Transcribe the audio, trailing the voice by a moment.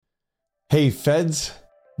Hey feds,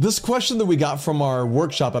 this question that we got from our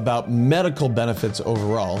workshop about medical benefits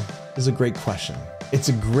overall is a great question. It's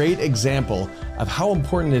a great example of how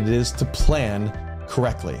important it is to plan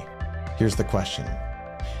correctly. Here's the question.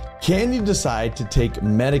 Can you decide to take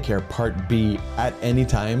Medicare Part B at any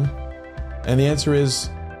time? And the answer is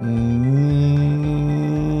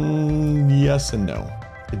yes and no.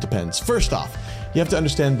 It depends. First off, you have to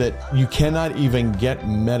understand that you cannot even get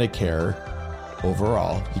Medicare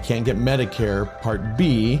overall. You can't get Medicare Part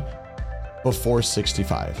B before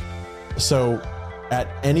 65. So at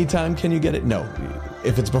any time, can you get it? No.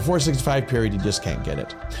 If it's before 65 period, you just can't get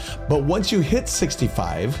it. But once you hit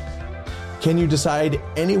 65, can you decide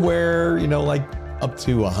anywhere, like up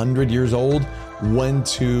to 100 years old, when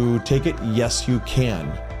to take it? Yes, you can.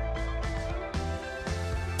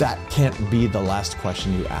 That can't be the last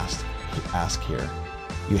question you ask here.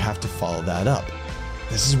 You have to follow that up.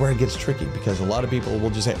 This is where it gets tricky because a lot of people will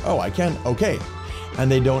just say, oh, I can, okay.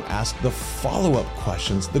 And they don't ask the follow-up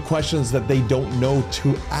questions, the questions that they don't know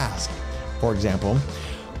to ask. For example,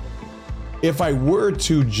 if I were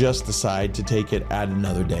to just decide to take it at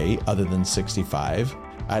another day other than 65,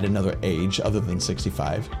 at another age other than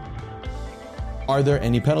 65, are there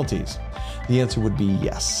any penalties? The answer would be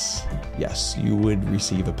yes. Yes, you would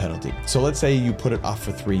receive a penalty. So let's say you put it off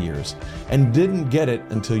for 3 years and didn't get it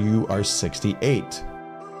until you are 68.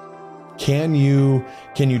 Can you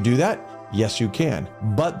do that? Yes, you can,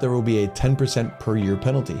 but there will be a 10% per year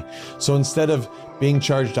penalty. So instead of being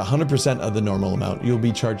charged 100% of the normal amount, you'll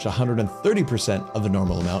be charged 130% of the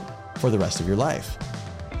normal amount for the rest of your life.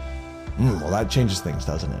 Well, that changes things,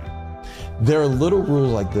 doesn't it? There are little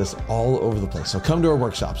rules like this all over the place. So come to our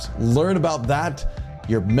workshops, learn about that,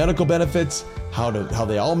 your medical benefits, how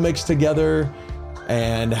they all mix together,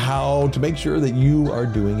 and how to make sure that you are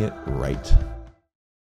doing it right.